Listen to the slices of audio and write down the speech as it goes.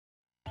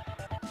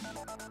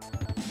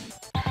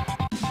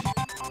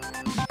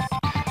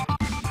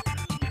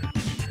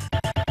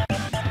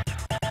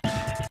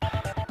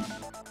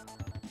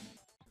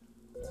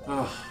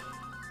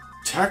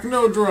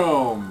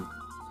Technodrome.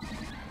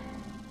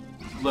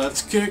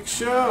 Let's kick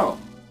shell.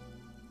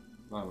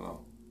 I don't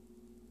know.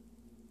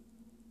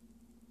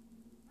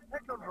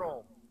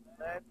 Technodrome.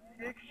 Let's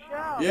kick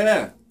shell.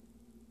 Yeah.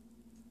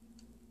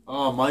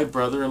 Oh, my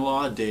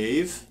brother-in-law,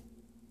 Dave,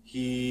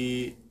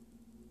 he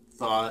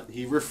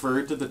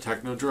referred to the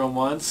Technodrome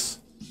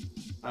once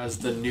as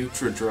the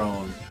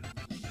Neutradrone.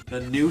 The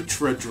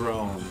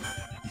Neutradrone.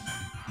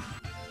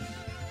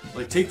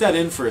 Like, take that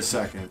in for a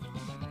second.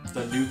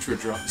 The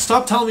Neutradrone.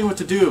 Stop telling me what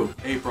to do,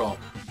 April.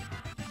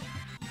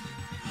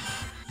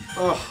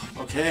 Oh,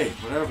 okay,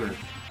 whatever.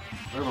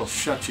 Whatever will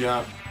shut you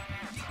up.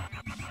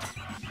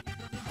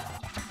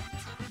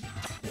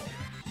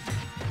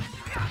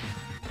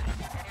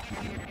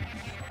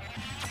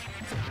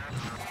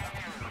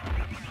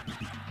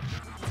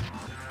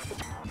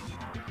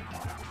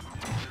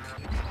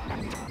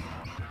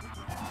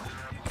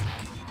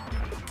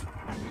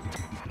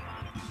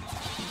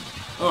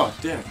 Oh,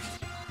 dick.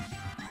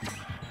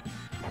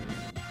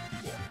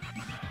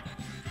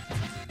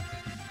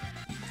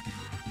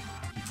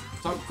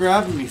 Stop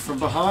grabbing me from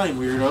behind,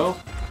 weirdo.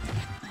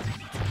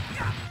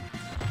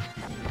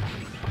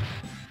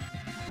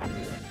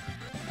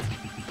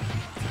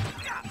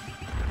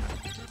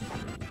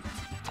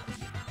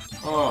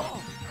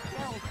 Oh.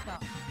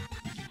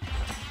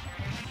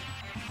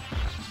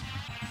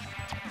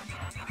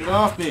 Get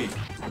off me.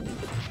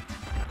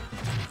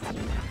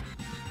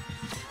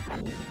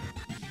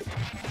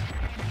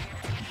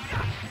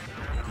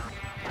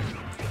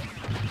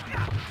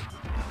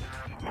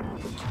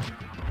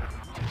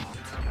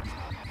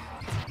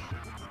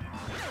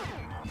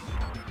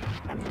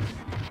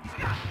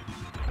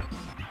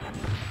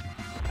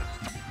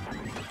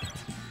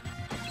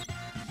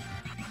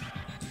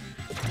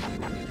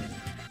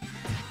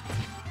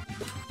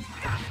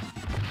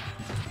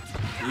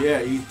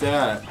 Yeah, eat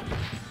that.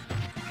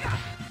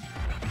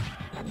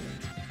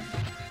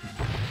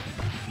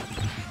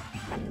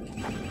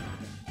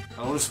 I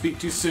don't want to speak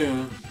too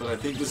soon, but I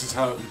think this is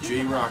how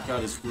JRock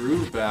got his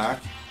groove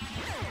back.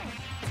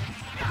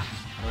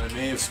 I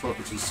may have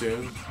spoken too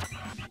soon.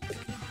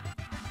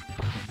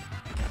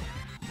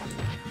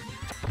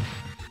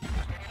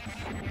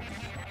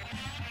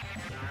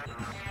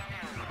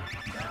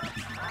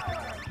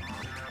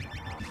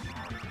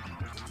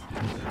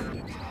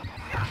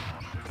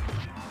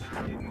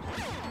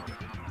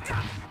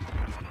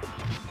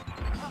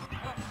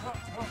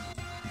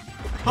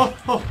 Oh,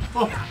 oh,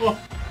 oh, oh.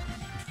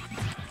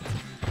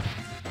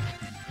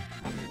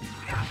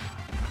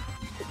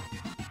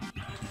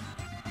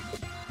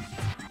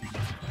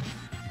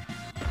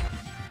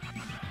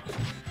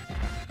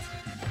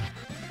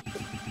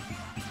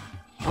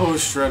 Oh,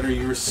 Shredder,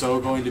 you were so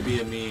going to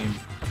be a meme.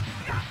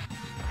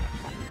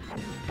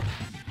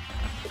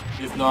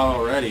 If not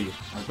already,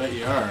 I bet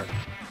you are.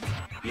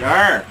 You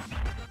are! A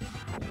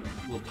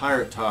little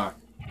pirate talk.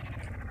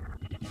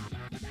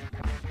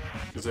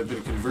 Because I've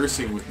been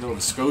conversing with Nova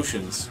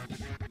Scotians.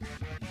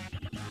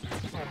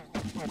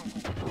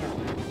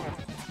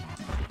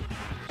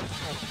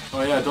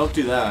 Oh yeah, don't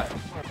do that.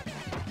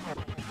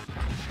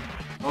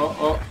 Oh,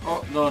 oh,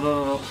 oh, no,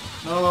 no, no,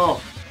 no,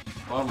 no!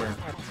 Bummer.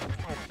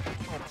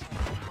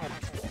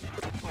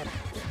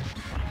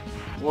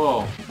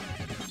 Whoa.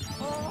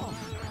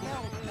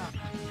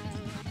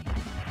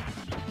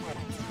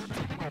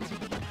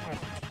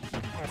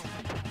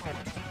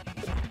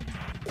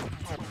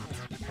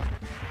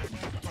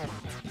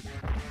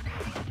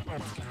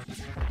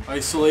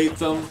 Isolate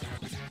them.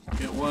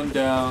 Get one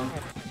down.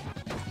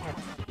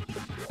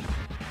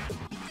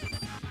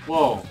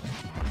 Whoa.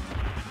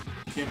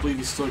 Can't believe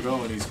he's still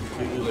going. He's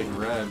completely like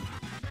red.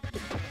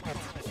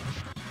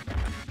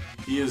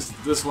 He is.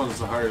 This one's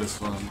the hardest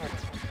one.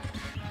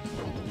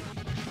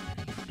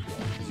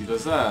 He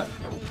does that.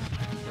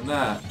 And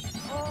that.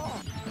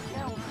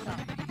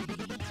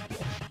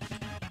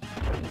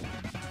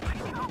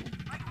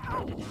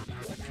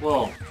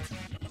 Whoa.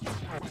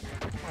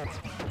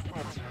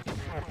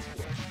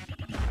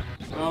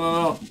 No, no,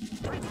 no.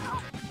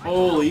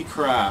 Holy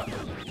crap.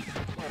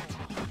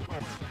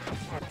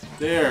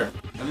 There.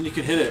 And then you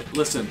can hit it.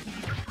 Listen.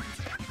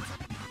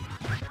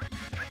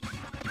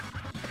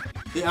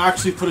 They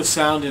actually put a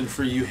sound in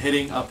for you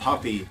hitting a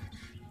puppy.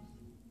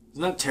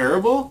 Isn't that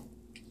terrible?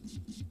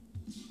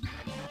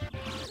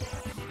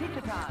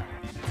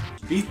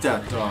 Beat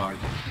that dog.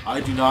 I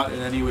do not in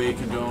any way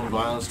condone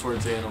violence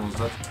towards animals.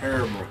 That's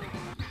terrible.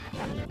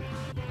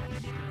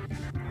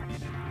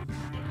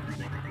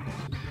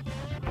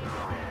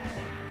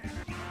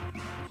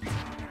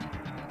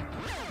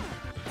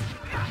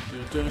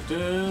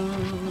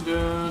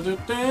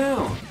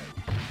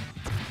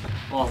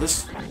 Oh,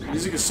 this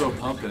music is so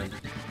pumping.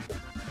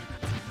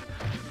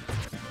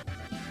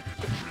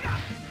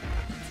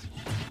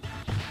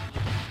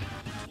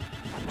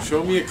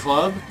 Show me a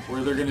club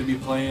where they're gonna be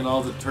playing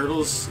all the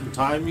Turtles in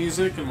Time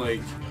music and like,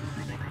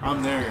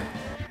 I'm there.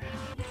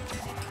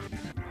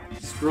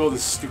 Screw all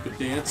this stupid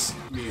dance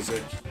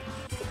music.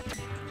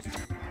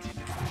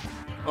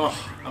 Oh,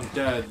 I'm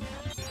dead.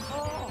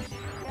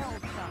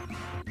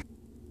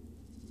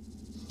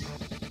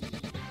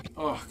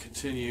 Oh,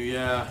 continue,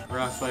 yeah,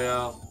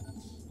 Raphael.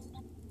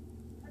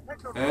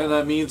 And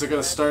that means I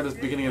gotta start at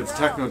the beginning of the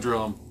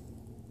Technodrome.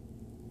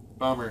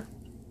 Bummer.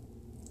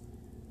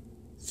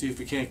 See if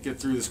we can't get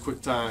through this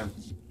quick time.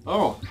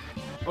 Oh!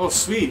 Oh,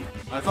 sweet!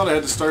 I thought I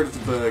had to start at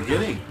the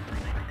beginning.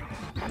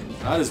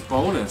 That is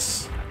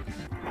bonus.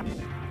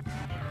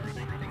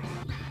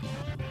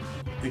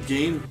 The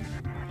game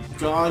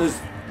god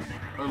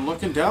are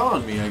looking down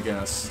on me, I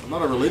guess. I'm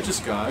not a religious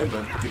guy,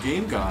 but the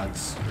game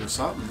gods or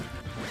something.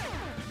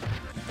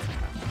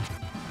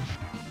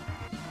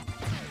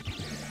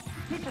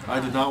 I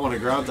did not want to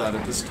grab that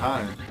at this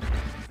time.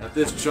 At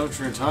this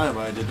juncture in time,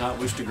 I did not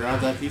wish to grab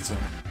that pizza.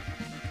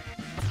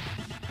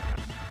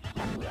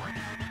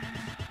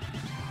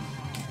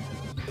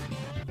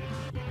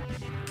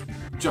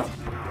 Jump.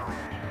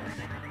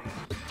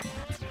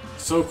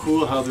 So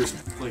cool how there's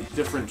like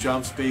different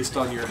jumps based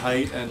on your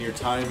height and your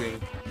timing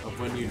of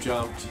when you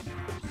jumped.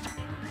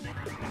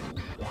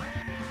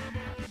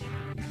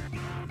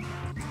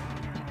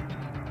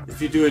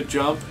 If you do a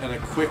jump and a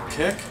quick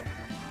kick,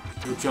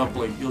 you'll jump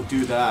like, you'll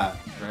do that,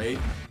 right?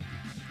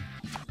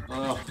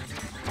 Oh.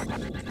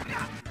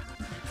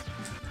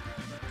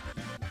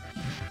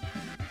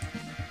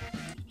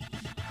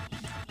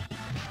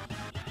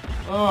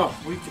 Oh,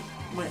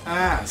 my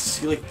ass.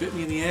 He like bit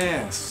me in the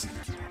ass.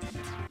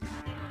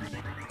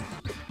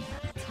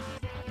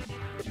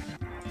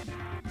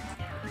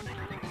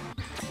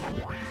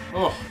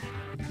 Oh.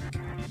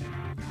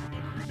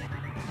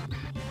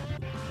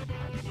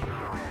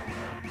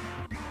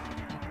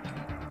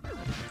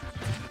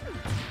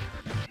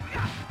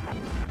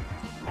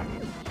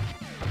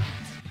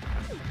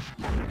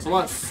 It's a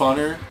lot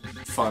funner.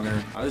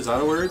 Is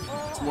that a word?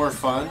 It's more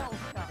fun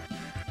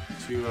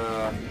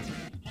to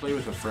play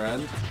with a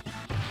friend.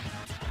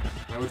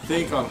 I would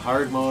think on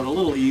hard mode a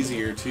little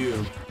easier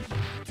too.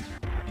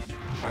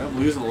 I'm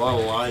losing a lot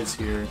of lives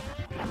here,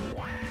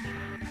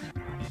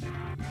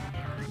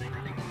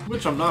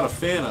 which I'm not a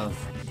fan of,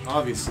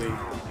 obviously.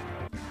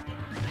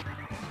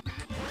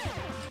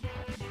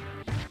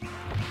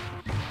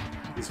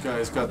 These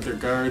guys got their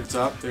guards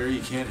up there.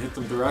 You can't hit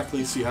them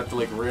directly, so you have to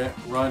like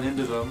run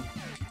into them.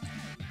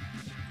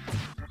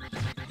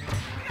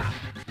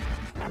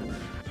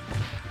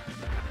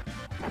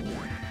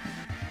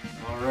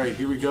 Alright,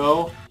 here we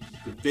go.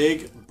 The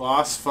big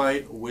boss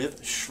fight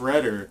with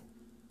Shredder.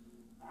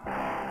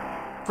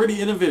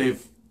 Pretty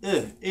innovative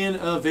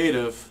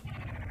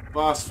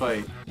boss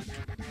fight.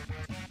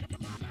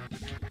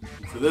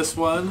 For this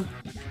one,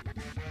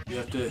 you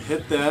have to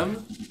hit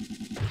them,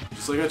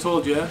 just like I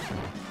told you,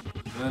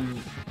 and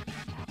then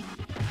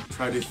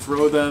try to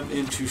throw them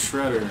into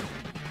Shredder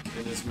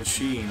in his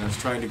machine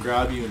that's trying to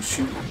grab you and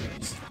shoot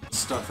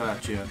stuff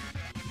at you.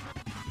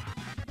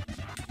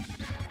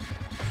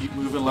 Keep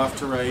moving left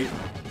to right.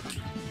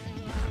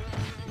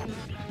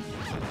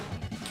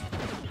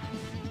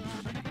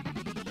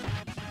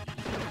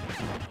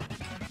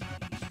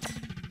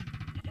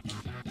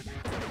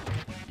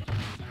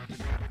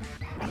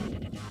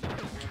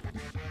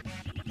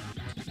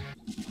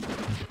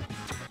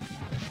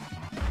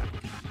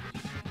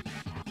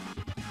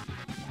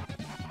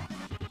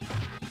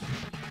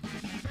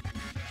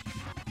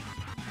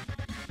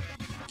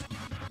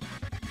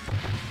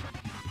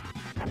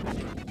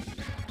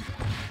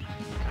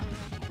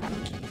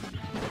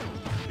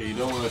 You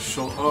don't want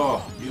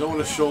to you don't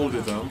want to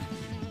shoulder them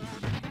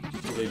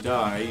until they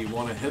die. You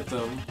want to hit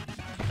them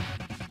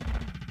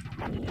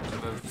and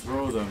then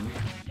throw them.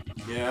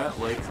 Yeah,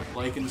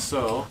 like and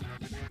so.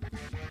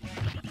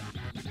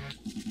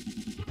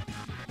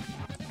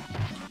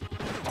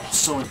 Oh,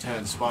 so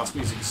intense. Boss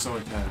music is so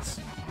intense.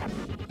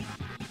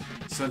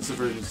 Sense of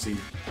urgency.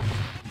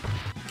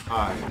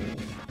 High.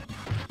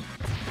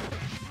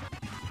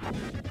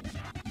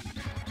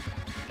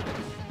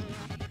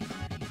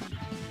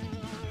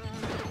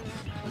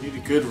 I need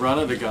a good run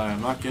at a guy.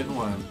 I'm not getting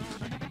one.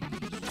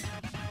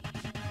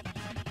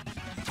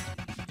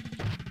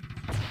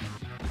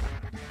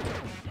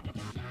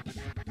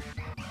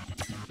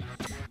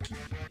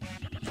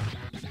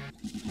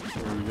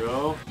 There we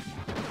go.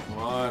 Come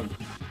on.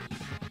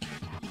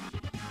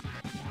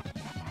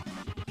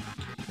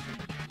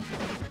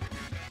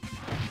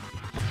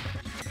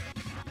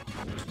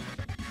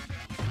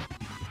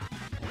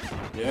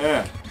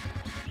 Yeah.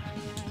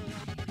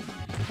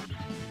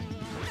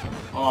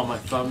 Oh, my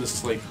thumb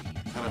is like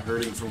kind of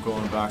hurting from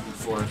going back and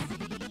forth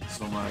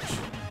so much.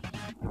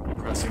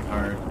 Pressing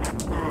hard.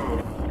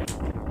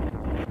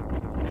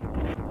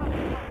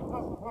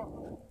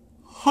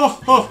 Ho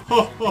ho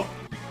ho ho!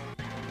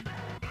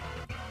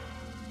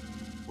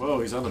 Whoa,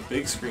 he's on the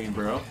big screen,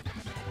 bro.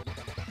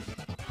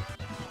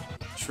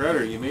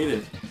 Shredder, you made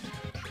it.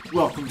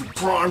 Welcome to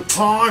prime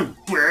time,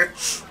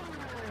 bitch!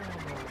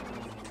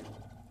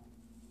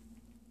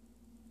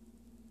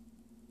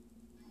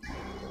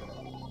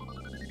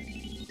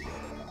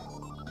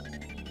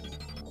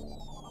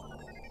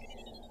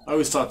 I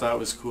always thought that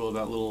was cool,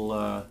 that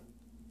little,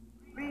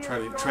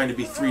 trying to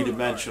be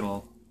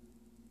three-dimensional.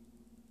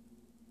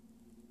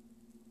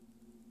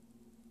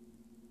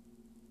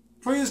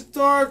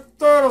 Prehistoric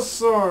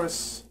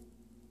Turtlesaurus!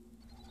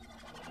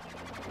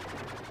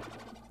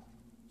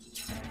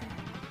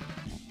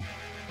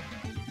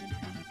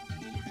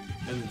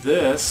 And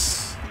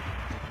this,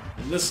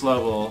 in this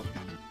level,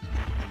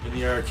 in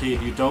the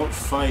arcade, you don't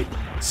fight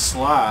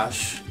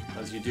Slash,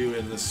 as you do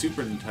in the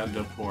Super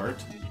Nintendo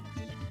port.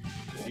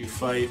 You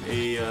fight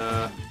a,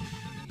 I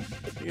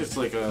think it's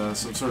like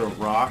some sort of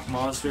rock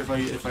monster,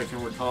 if I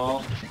can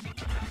recall.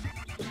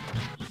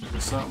 Or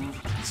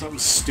something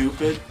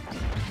stupid.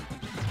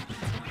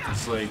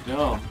 It's like,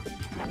 no.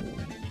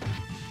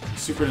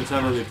 Super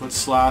Nintendo, they put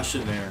Slash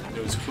in there.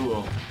 It was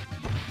cool.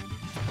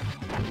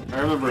 I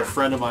remember a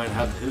friend of mine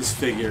had his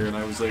figure, and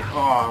I was like, oh,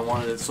 I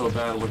wanted it so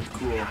bad, it looked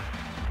cool.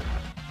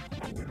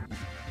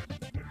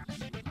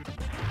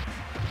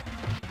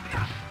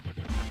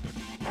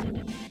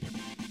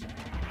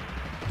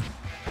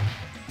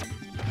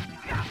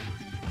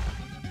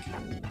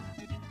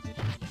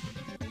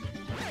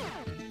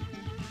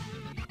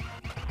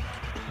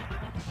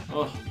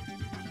 Oh.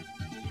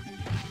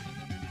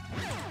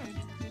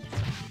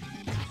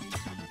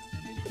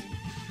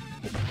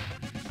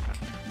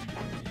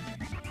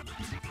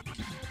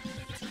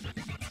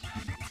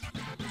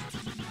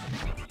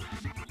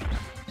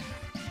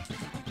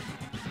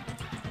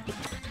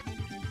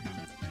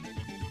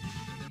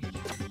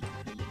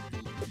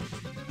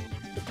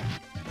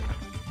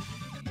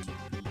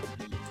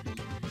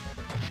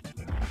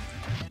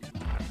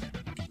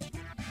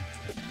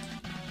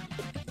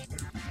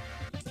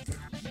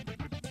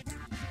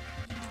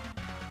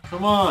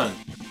 Come on!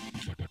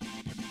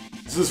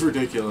 This is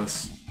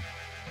ridiculous.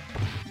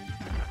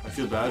 I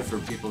feel bad for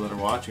people that are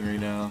watching right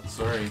now.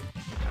 Sorry.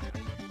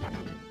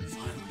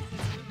 Finally.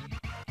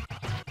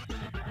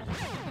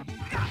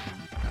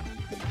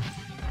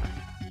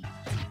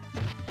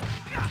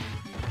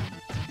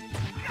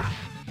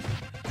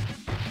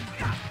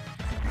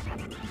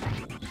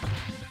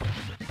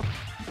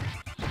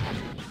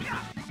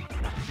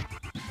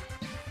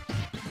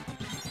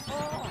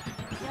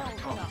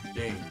 Oh,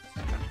 dang.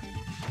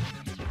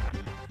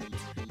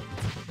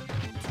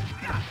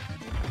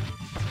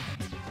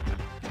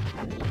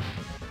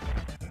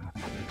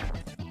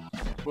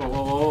 Whoa,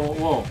 whoa, whoa, whoa,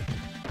 whoa.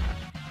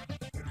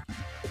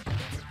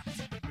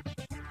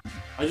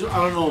 I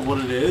don't know what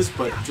it is,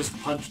 but just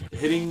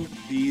hitting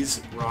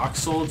these rock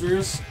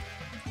soldiers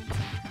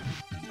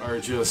are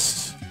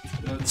just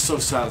so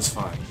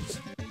satisfying.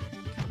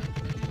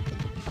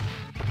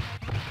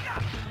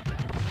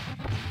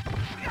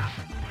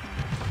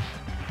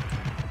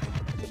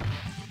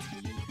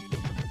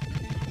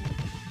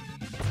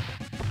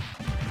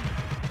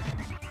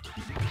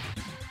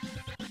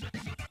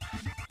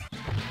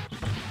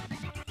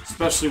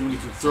 Especially when you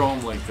can throw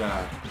them like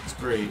that. It's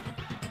great.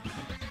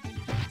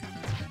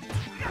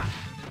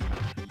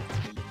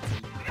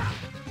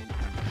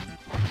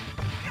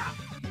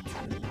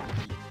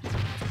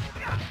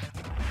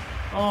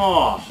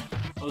 Oh!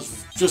 I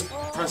was just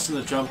pressing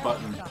the jump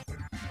button.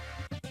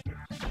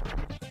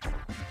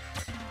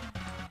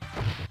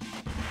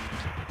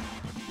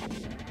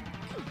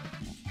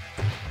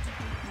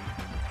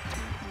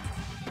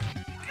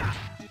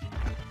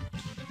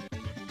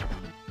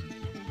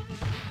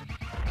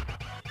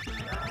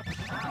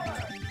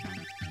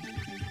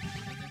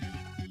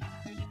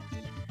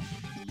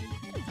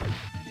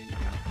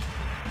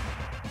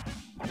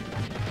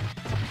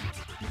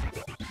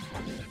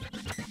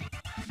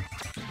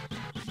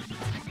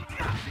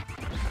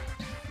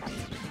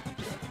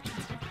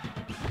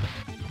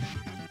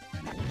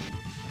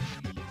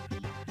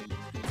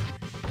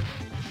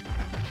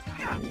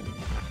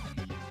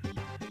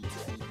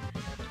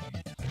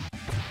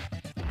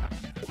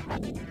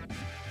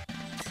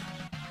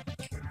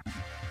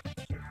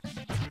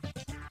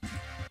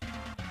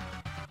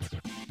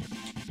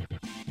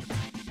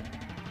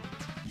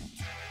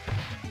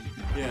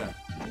 Yeah,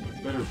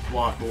 better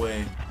walk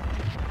away.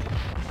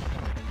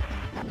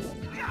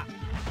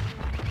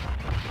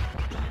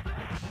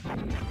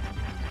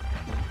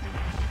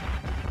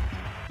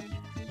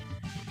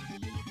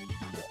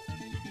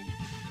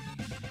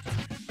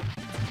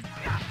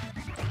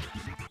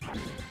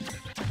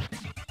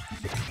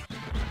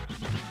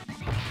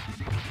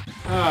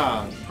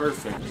 Ah,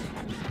 perfect.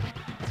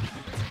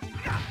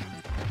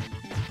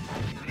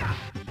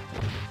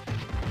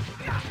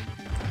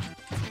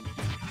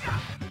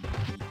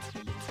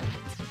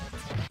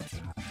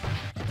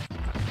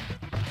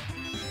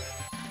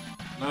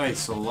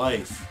 Nice, a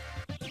life.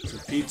 It's a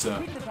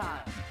pizza.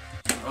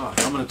 Oh,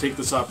 I'm gonna take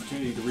this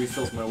opportunity to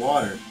refill my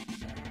water.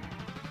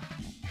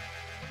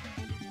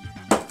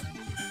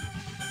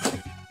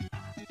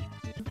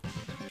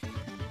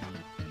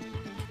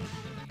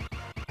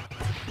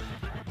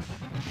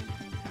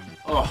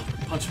 Oh,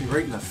 punch me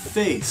right in the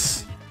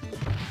face.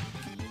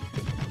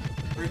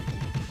 Right,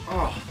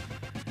 oh,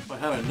 if I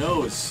had a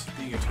nose,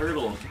 being a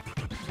turtle.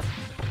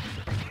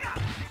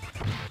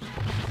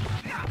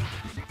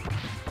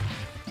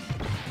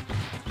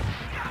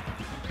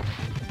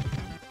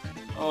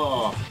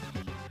 Oh,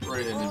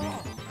 right into me.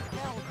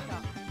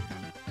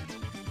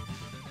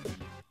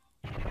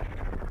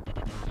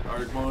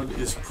 Hard Hard mode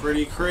is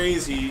pretty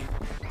crazy.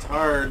 It's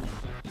hard.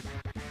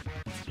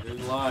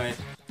 Didn't lie.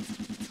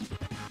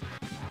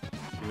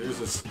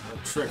 There's a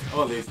trick.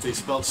 Oh, they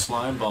spelled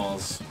slime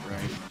balls,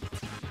 right?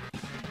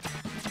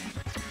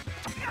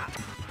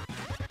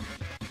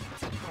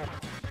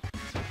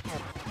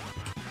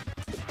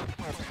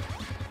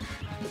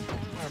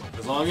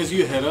 As long as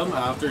you hit him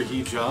after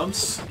he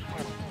jumps,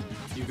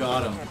 you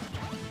got him.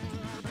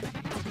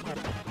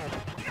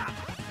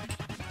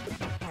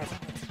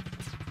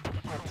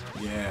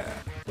 Yeah.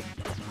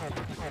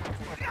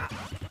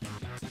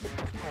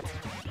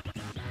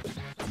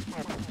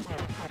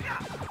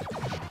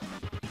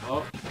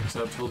 Oh,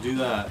 except he'll do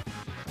that.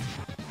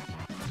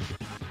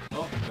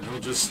 Oh, and he'll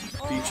just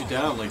beat you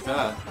down like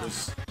that.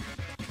 There's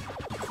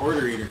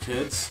quarter eater,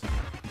 kids.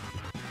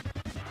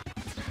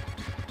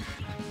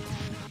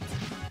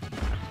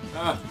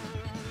 Ah.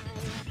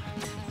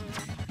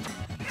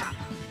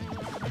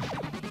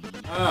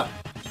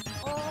 Ah.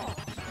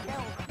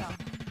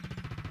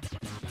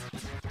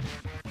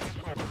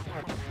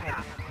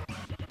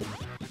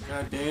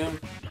 God damn.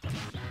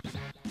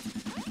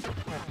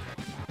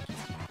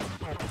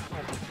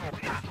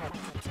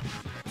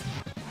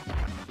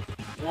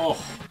 Whoa.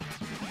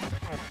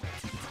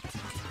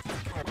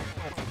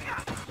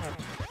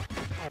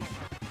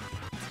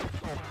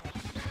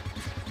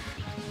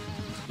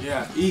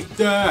 Yeah, eat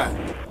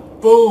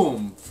that!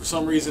 Boom! For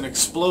some reason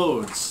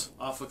explodes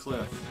off a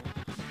cliff.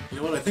 You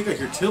know what? I think I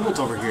hear Tybalt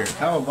over here.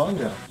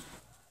 Cowabunga.